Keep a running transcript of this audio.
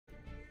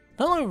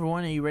Hello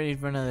everyone, are you ready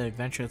for another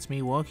adventure? It's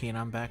me, Wookie, and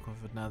I'm back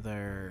with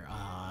another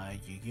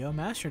Yu-Gi-Oh!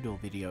 Master Duel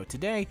video.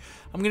 Today,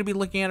 I'm going to be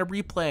looking at a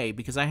replay,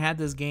 because I had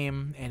this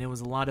game, and it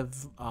was a lot of,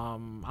 I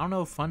don't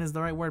know if fun is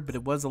the right word, but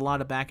it was a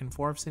lot of back and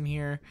forths in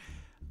here.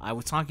 I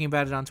was talking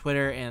about it on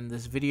Twitter, and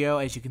this video,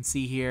 as you can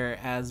see here,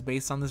 as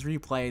based on this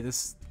replay,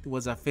 this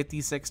was a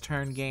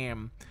 56-turn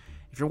game.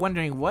 If you're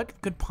wondering what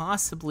could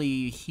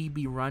possibly he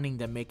be running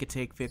to make it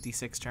take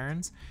 56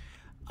 turns,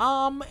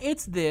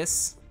 it's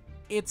this.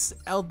 It's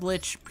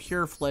Eldlich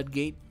Pure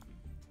Floodgate.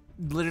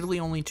 Literally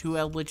only 2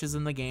 Eldliches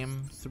in the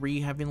game,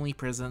 3 Heavenly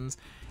Prisons,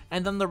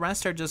 and then the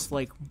rest are just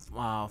like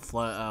not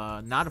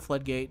a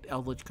Floodgate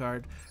Eldlich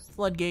card.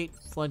 Floodgate,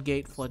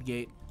 Floodgate,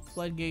 Floodgate,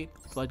 Floodgate,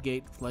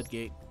 Floodgate,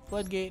 Floodgate,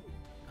 Floodgate,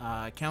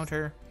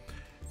 counter,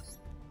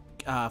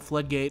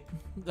 Floodgate,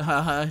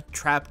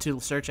 trap to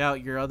search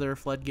out your other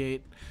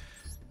Floodgate,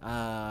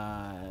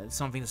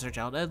 something to search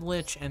out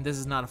Eldlich, and this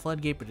is not a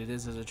floodgate, but it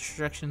is a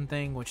destruction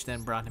thing, which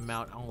then brought him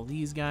out all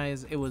these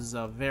guys. It was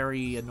a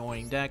very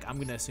annoying deck. I'm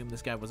gonna assume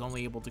this guy was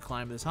only able to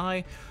climb this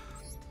high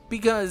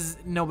because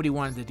nobody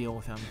wanted to deal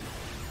with him.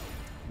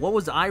 What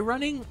was I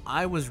running?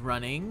 I was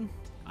running,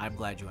 I'm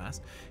glad you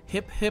asked,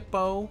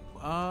 Hippo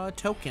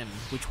Token,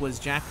 which was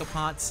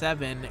Jackpot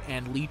 7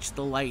 and Leech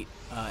the Light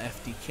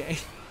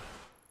FDK.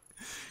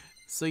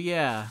 So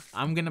yeah,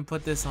 I'm gonna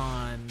put this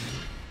on,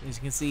 as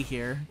you can see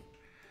here.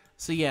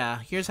 So yeah,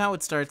 here's how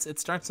it starts. It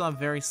starts off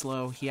very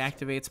slow. He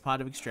activates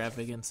Pot of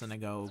Extravagance, and I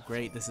go,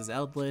 great, this is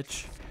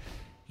Eldlich.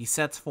 He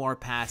sets 4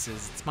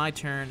 passes. It's my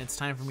turn. It's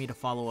time for me to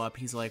follow up.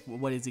 He's like, well,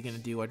 what is he going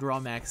to do? I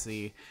draw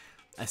Maxi.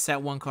 I set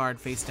 1 card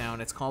face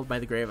down. It's Called by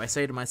the Grave. I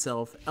say to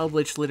myself,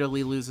 Eldlich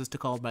literally loses to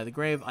Called by the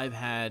Grave. I've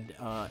had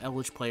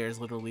Eldlich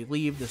players literally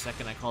leave the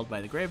second I Called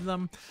by the Grave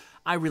them.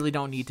 I really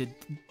don't need to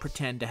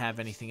pretend to have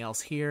anything else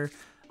here.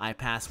 I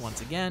pass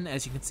once again.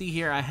 As you can see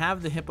here, I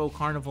have the Hippo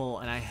Carnival,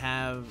 and I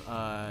have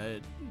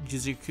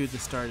Jizuku the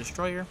Star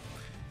Destroyer.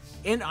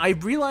 And I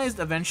realized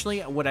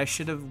eventually what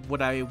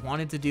I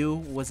wanted to do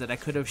was that I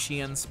could have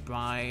Xian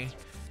Spy,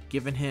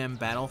 given him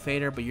Battle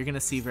Fader, but you're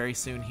gonna see very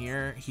soon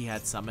here he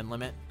had Summon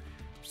Limit.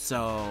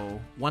 So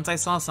once I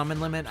saw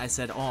Summon Limit, I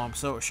said, oh, I'm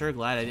so sure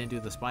glad I didn't do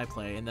the Spy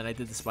play, and then I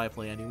did the Spy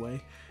play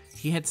anyway.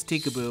 He hits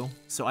Tikaboo,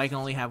 so I can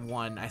only have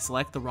 1. I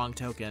select the wrong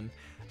token.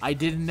 I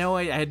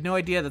had no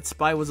idea that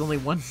Spy was only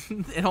 1.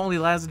 It only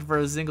lasted for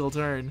a single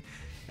turn.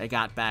 I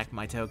got back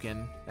my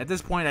token. At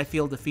this point, I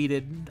feel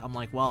defeated. I'm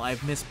like, well,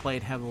 I've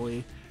misplayed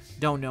heavily.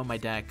 Don't know my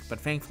deck, but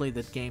thankfully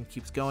the game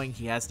keeps going.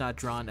 He has not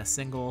drawn a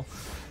single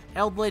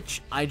Eldlich.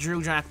 I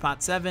drew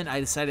Jackpot 7.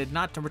 I decided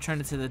not to return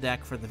it to the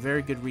deck for the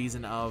very good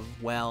reason of,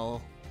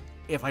 well,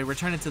 if I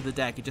return it to the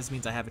deck, it just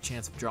means I have a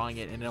chance of drawing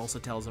it, and it also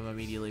tells him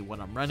immediately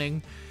what I'm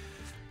running.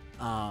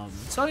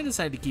 So I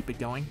decided to keep it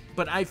going,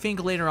 but I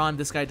think later on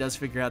this guy does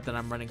figure out that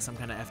I'm running some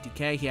kind of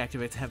FTK. He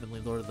activates Heavenly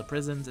Lord of the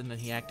Prisons, and then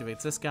he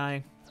activates this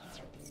guy.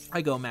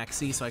 I go Max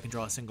C so I can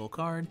draw a single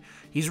card.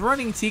 He's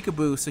running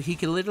Tikaboo, so he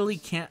literally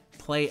can't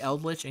play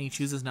Eldlich, and he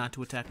chooses not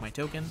to attack my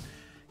token.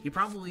 He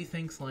probably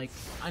thinks like,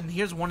 and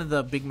here's one of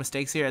the big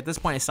mistakes here. At this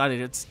point I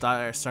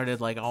started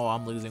like, oh,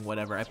 I'm losing,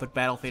 whatever. I put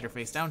Battle Fader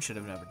face down, should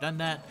have never done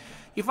that.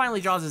 He finally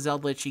draws his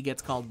Eldlich, he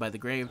gets Called by the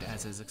Grave,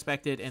 as is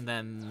expected, and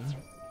then,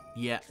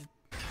 yeah,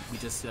 he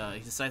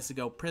decides to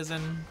go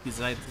Prison. He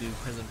decides to do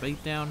Prison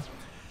Beatdown.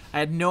 I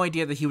had no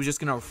idea that he was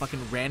just gonna fucking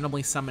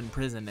randomly summon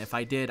Prison. If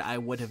I did, I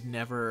would have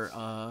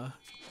never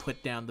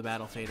put down the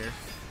Battle Fader.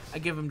 I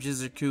give him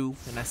Jizuku,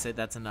 and I said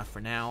that's enough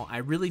for now. I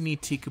really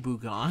need Tikaboo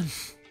gone.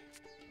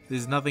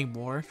 There's nothing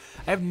more.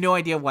 I have no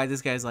idea why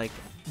this guy's like,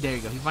 there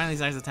you go. He finally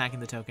starts attacking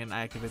the token.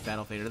 I activate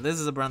Battle Fader. This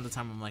is around the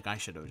time I'm like, I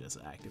should have just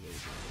activated.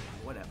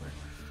 Whatever.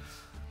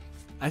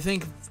 I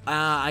think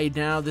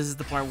now this is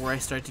the part where I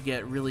start to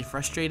get really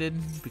frustrated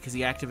because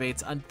he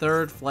activates a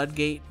 3rd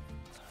Floodgate,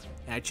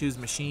 and I choose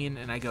Machine,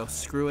 and I go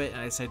screw it,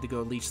 and I decide to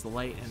go Leech the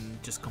Light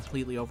and just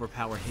completely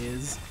overpower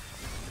his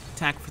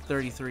attack for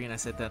 33, and I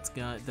said that's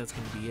gonna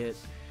be it.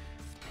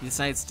 He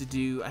decides to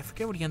do, I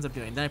forget what he ends up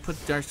doing. Then I put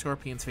Dark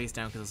Scorpion's face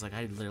down because I was like,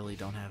 I literally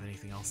don't have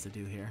anything else to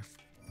do here.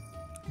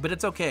 But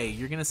it's okay.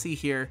 You're gonna see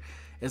here,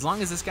 as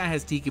long as this guy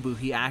has Tikaboo,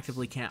 he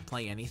actively can't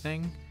play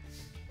anything.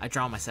 I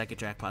draw my second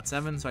Jackpot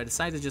 7, so I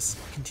decided to just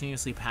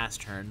continuously pass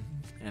turn,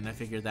 and I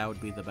figured that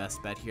would be the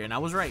best bet here, and I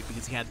was right,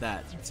 because he had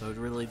that, so it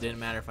really didn't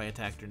matter if I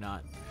attacked or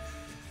not.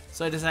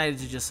 So I decided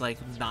to just, like,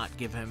 not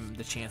give him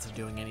the chance of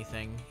doing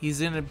anything.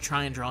 He's gonna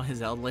try and draw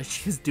his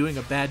Eldlich. He's doing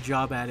a bad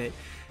job at it.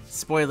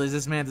 Spoilers,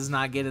 this man does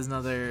not get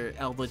another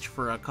Eldlich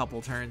for a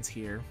couple turns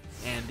here,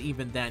 and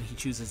even then, he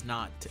chooses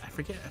not to. I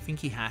think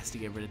he has to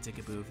get rid of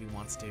Tikaboo if he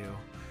wants to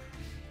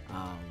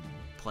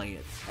play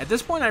it. At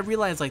this point, I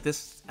realized, like,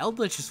 this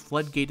Eldlich is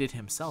floodgated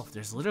himself.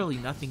 There's literally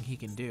nothing he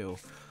can do.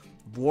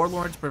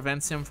 Warlords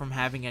prevents him from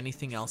having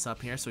anything else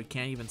up here, so he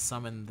can't even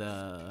summon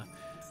the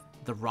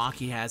rock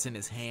he has in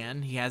his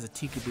hand. He has a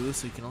Tikaboo,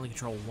 so he can only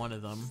control 1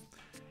 of them.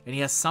 And he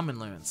has summon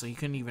limit, so he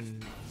couldn't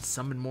even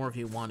summon more if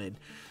he wanted.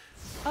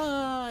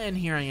 And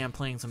here I am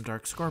playing some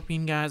Dark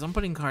Scorpion guys. I'm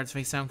putting cards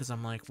face down because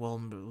I'm like,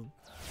 well,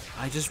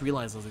 I just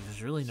realized like,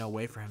 there's really no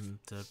way for him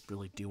to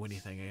really do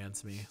anything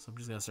against me, so I'm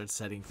just gonna start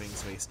setting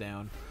things face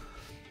down.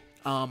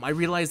 I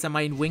realized that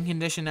my win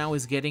condition now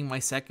is getting my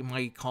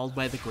Called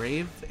by the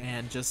Grave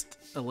and just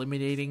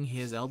eliminating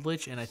his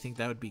Eldlich, and I think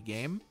that would be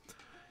game.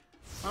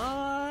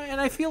 And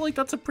I feel like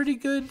that's a pretty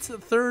good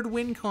third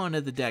win con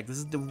of the deck.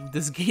 This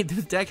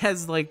deck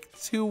has like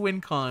 2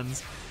 win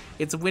cons.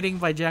 It's winning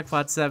by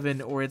Jackpot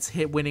 7 or it's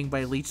winning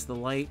by Leech the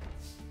Light.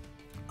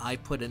 I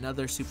put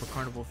another Super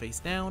Carnival face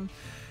down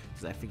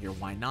because I figure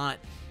why not.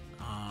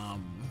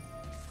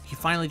 He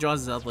finally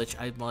draws his Eldlich.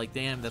 I'm like,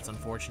 damn, that's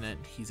unfortunate.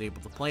 He's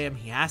able to play him.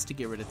 He has to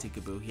get rid of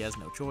Tikaboo. He has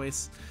no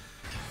choice.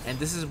 And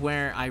this is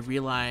where I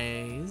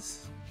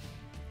realize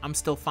I'm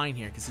still fine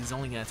here because he's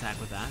only going to attack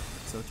with that,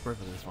 so it's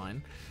perfectly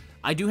fine.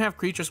 I do have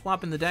Creature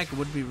Swap in the deck. It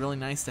would be really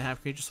nice to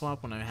have Creature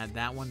Swap when I had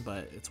that one,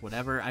 but it's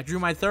whatever. I drew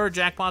my third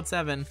Jackpot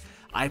 7.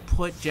 I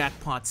put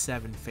Jackpot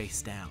 7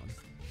 face down.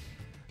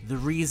 The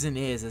reason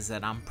is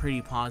that I'm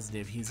pretty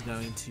positive he's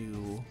going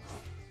to...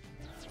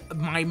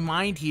 My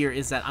mind here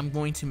is that I'm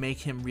going to make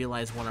him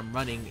realize what I'm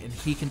running and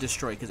he can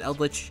destroy, because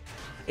Eldlich,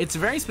 it's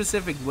very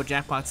specific what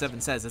Jackpot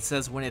 7 says. It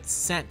says when it's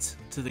sent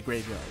to the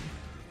graveyard.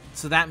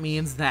 So that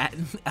means that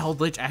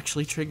Eldlich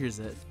actually triggers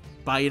it.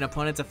 By an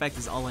opponent's effect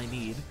is all I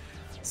need.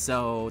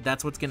 So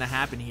that's what's going to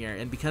happen here.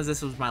 And because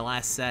this was my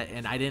last set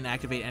and I didn't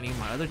activate any of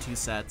my other 2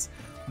 sets,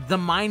 the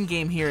mind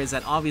game here is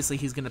that obviously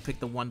he's going to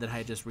pick the one that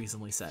I just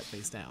recently set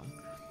face down.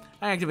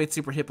 I activate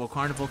Super Hippo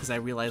Carnival because I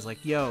realized,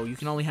 like, yo, you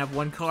can only have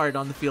 1 card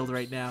on the field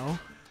right now.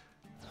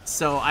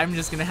 So I'm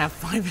just going to have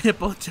 5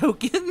 Hippo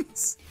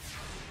Tokens.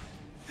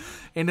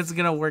 And it's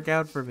going to work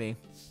out for me.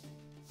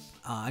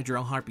 I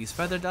draw Harpy's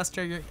Feather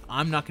Duster.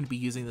 I'm not going to be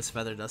using this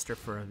Feather Duster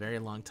for a very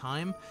long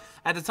time.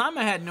 At the time,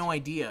 I had no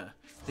idea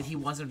that he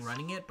wasn't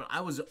running it, but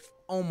I was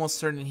almost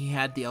certain he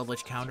had the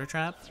Eldlich Counter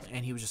Trap,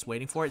 and he was just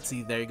waiting for it.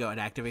 See, there you go. It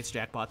activates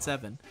Jackpot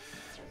 7.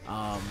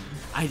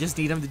 I just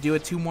need him to do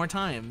it 2 more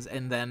times,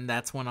 and then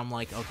that's when I'm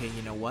like, okay,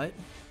 you know what?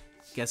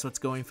 Guess what's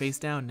going face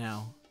down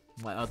now?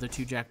 My other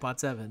 2 Jackpot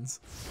 7s.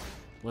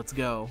 Let's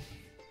go.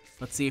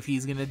 Let's see if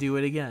he's going to do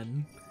it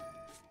again.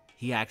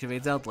 He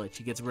activates Eldlich.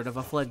 He gets rid of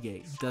a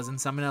Floodgate. Doesn't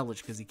summon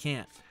Eldlich because he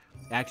can't.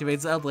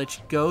 Activates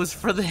Eldlich. Goes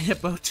for the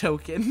Hippo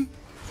Token.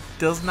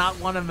 Does not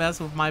want to mess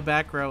with my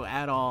back row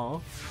at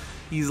all.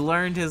 He's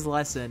learned his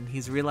lesson.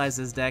 He's realized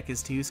his deck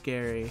is too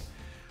scary.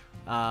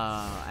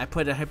 I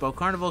put a Hippo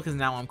Carnival because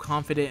now I'm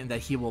confident in that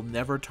he will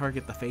never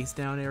target the face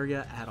down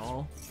area at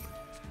all.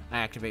 I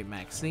activate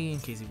Max C in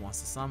case he wants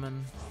to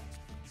summon.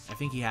 I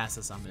think he has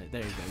to summon it.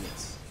 There you go,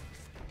 yes.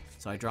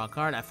 So I draw a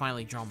card. I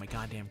finally draw my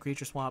goddamn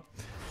Creature Swap.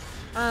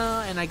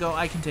 And I go,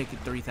 I can take it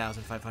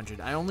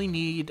 3,500. I only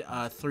need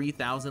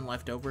 3,000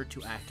 left over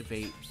to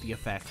activate the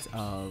effect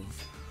of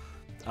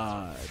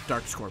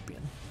Dark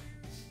Scorpion.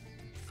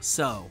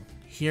 So,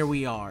 here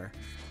we are.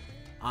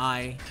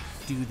 I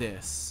do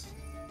this.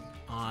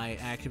 I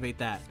activate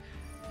that.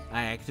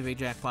 I activate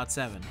Jackpot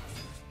 7.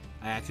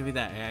 I activate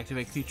that. I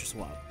activate Creature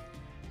Swap.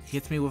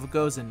 Hits me with a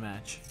Gozen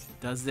match.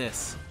 Does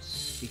this.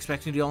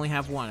 Expecting to only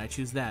have 1. I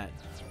choose that.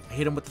 I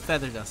hit him with the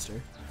Feather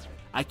Duster.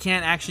 I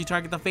can't actually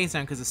target the face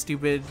down because of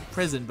stupid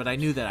prison, but I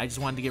knew that. I just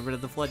wanted to get rid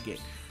of the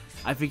Floodgate.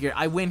 I figure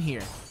I win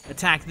here.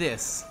 Attack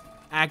this.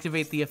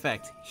 Activate the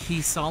effect.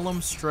 He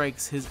Solemn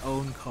Strikes his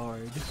own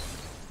card,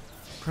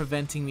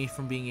 preventing me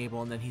from being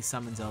able, and then he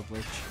summons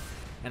Eldlich.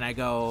 And I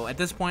go, at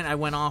this point I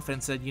went off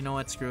and said, you know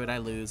what, screw it, I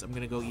lose. I'm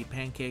gonna go eat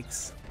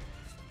pancakes.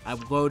 I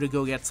go to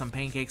go get some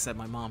pancakes that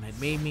my mom had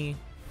made me.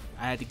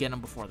 I had to get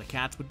them before the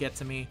cats would get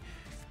to me.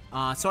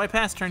 So I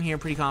pass turn here,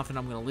 pretty confident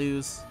I'm gonna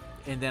lose.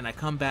 And then I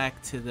come back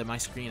to my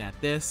screen at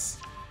this,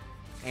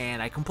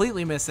 and I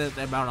completely miss it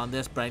about on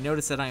this, but I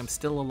notice that I am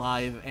still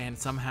alive, and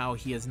somehow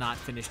he has not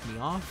finished me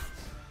off.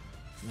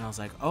 And I was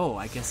like, oh,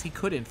 I guess he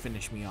couldn't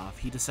finish me off.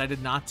 He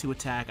decided not to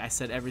attack. I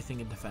set everything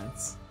in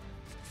defense.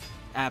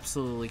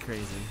 Absolutely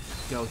crazy.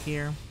 Go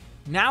here.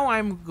 Now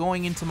I'm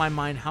going into my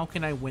mind, how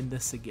can I win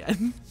this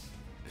again?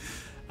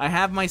 I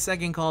have my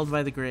second Called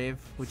by the Grave,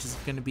 which is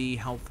going to be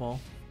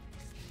helpful.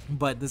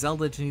 But this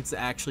Eldlich needs to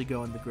actually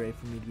go in the grave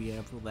for me to be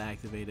able to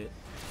activate it.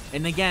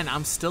 And again,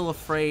 I'm still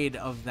afraid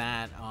of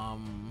that.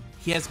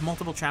 He has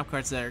multiple trap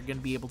cards that are going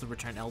to be able to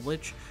return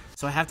Eldlich,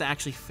 so I have to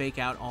actually fake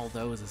out all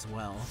those as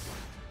well.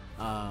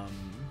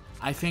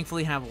 I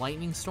thankfully have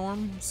Lightning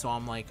Storm, so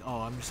I'm like,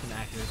 oh, I'm just going to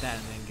activate that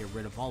and then get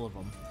rid of all of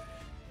them.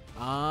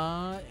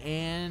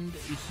 And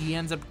he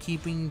ends up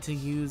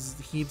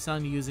keeps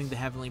on using the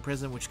Heavenly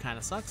Prison, which kind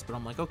of sucks, but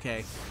I'm like,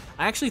 okay.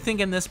 I actually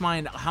think in this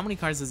mind, how many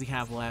cards does he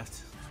have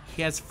left?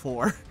 He has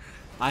 4.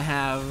 I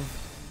have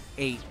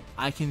 8.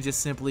 I can just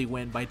simply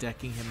win by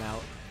decking him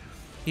out.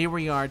 Here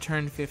we are,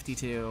 turn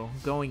 52,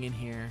 going in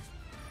here.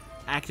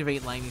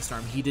 Activate Lightning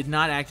Storm. He did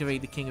not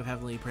activate the King of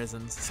Heavenly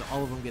Prisons, so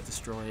all of them get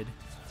destroyed.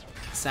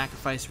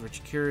 Sacrifice for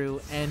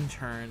Chikuru, end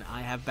turn.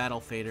 I have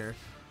Battle Fader.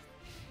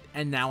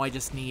 And now I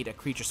just need a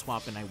Creature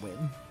Swap and I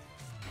win.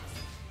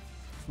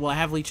 Well, I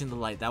have Leech in the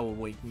Light. That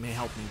may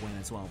help me win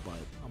as well, but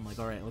I'm like,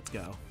 alright, let's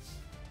go.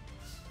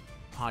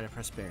 Pot of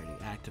Prosperity,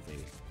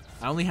 activate.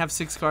 I only have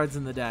 6 cards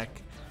in the deck.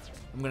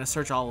 I'm gonna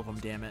search all of them,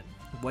 damn it.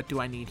 What do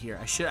I need here?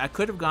 I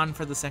could have gone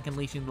for the second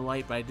Leeching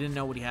Delight, but I didn't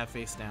know what he had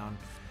face down.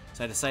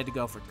 So I decided to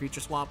go for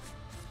Creature Swap.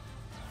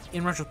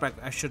 In retrospect,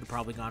 I should have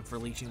probably gone for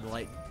Leeching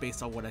Delight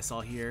based on what I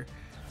saw here.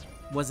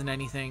 Wasn't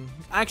anything.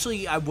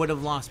 Actually, I would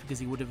have lost because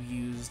he would have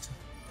used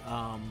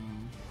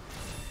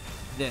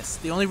this.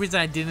 The only reason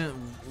I didn't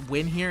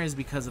win here is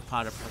because of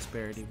Pot of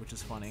Prosperity, which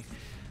is funny.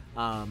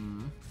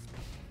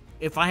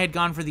 If I had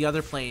gone for the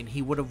other plane,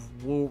 he would have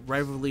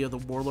Rivalry of the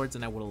Warlords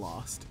and I would have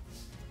lost.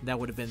 That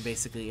would have been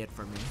basically it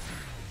for me.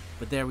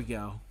 But there we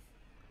go.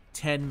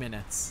 10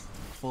 minutes.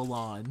 Full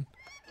on.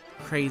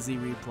 Crazy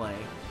replay.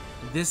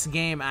 This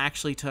game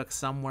actually took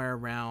somewhere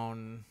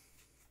around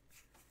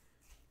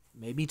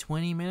maybe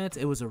 20 minutes.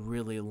 It was a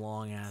really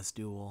long ass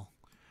duel.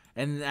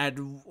 And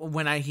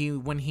when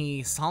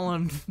he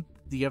summoned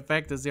the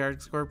effect as the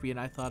Arctic Scorpion,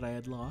 I thought I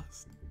had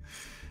lost.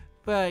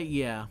 But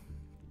yeah.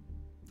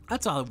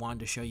 That's all I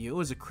wanted to show you. It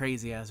was a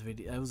crazy ass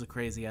video. It was a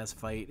crazy ass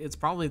fight. It's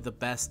probably the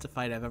best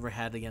fight I've ever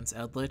had against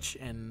Eldlich,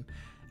 and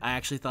I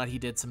actually thought he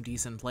did some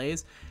decent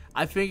plays.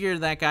 I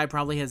figured that guy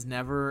probably has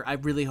never. I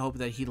really hope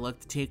that he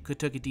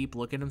took a deep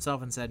look at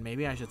himself and said,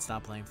 maybe I should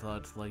stop playing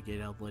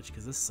Floodgate Eldlich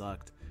because this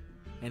sucked.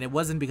 And it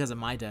wasn't because of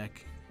my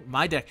deck.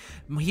 My deck,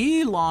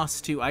 he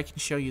lost to. I can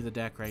show you the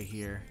deck right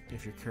here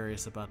if you're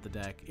curious about the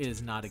deck. It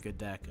is not a good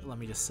deck. Let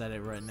me just set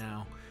it right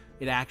now.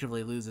 It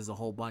actively loses a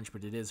whole bunch,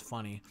 but it is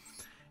funny.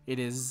 It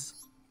is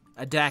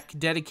a deck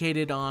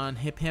dedicated on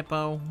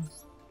Hippo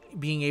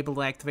being able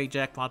to activate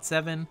Jackpot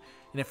 7,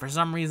 and if for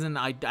some reason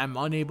I'm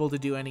unable to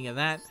do any of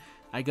that,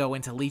 I go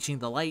into Leeching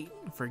the Light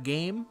for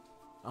game.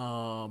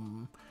 How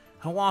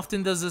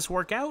often does this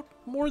work out?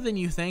 More than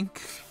you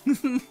think.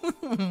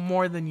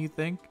 More than you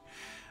think.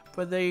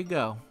 But there you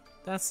go.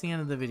 That's the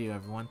end of the video,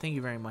 everyone. Thank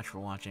you very much for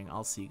watching.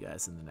 I'll see you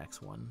guys in the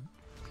next one.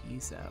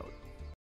 Peace out.